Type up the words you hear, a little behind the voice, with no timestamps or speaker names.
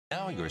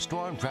Now your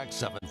Storm Track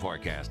 7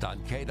 forecast on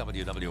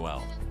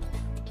KWWL.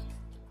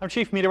 I'm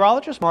Chief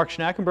Meteorologist Mark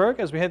Schnackenberg.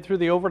 As we head through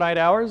the overnight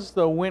hours,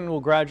 the wind will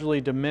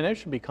gradually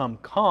diminish and become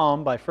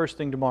calm by first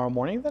thing tomorrow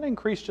morning. Then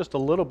increase just a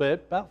little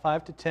bit, about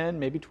 5 to 10,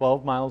 maybe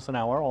 12 miles an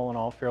hour. All in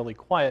all, fairly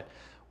quiet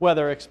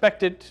weather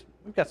expected.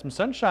 We've got some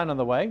sunshine on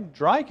the way.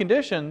 Dry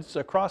conditions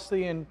across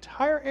the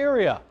entire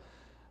area,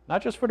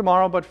 not just for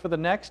tomorrow, but for the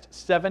next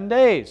 7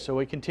 days. So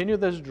we continue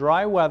this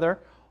dry weather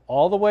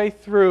all the way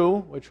through,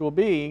 which will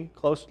be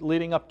close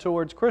leading up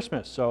towards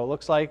Christmas. So it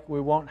looks like we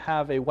won't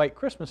have a white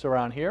Christmas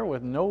around here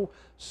with no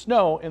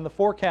snow in the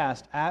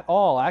forecast at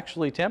all.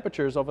 Actually,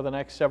 temperatures over the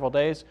next several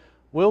days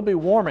will be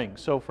warming.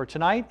 So for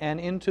tonight and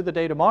into the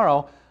day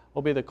tomorrow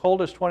will be the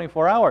coldest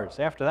 24 hours.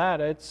 After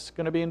that, it's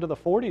going to be into the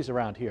 40s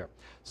around here.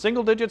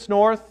 Single digits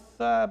north,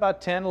 about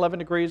 10, 11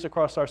 degrees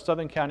across our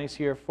southern counties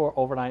here for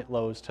overnight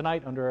lows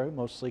tonight under a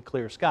mostly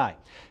clear sky.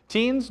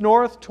 Teens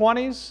north,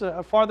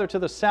 20s, farther to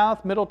the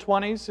south, middle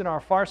 20s in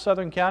our far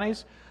southern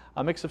counties.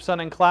 A mix of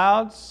sun and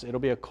clouds. It'll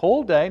be a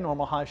cold day.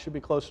 Normal highs should be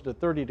closer to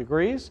 30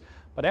 degrees.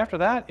 But after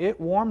that, it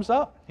warms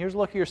up. Here's a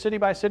look at your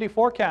city-by-city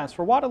forecast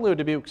for Waterloo,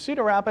 Dubuque,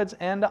 Cedar Rapids,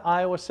 and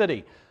Iowa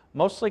City.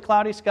 Mostly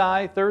cloudy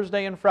sky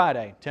Thursday and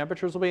Friday.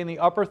 Temperatures will be in the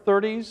upper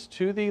 30s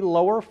to the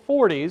lower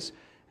 40s.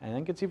 And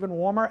then gets even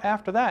warmer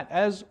after that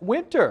as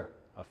winter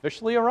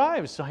officially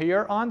arrives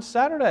here on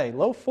Saturday.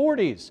 Low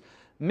 40s,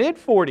 mid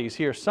 40s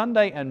here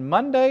Sunday and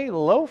Monday.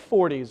 Low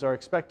 40s are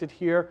expected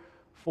here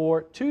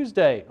for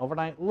Tuesday.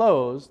 Overnight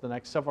lows the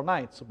next several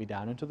nights will be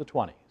down into the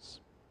 20s.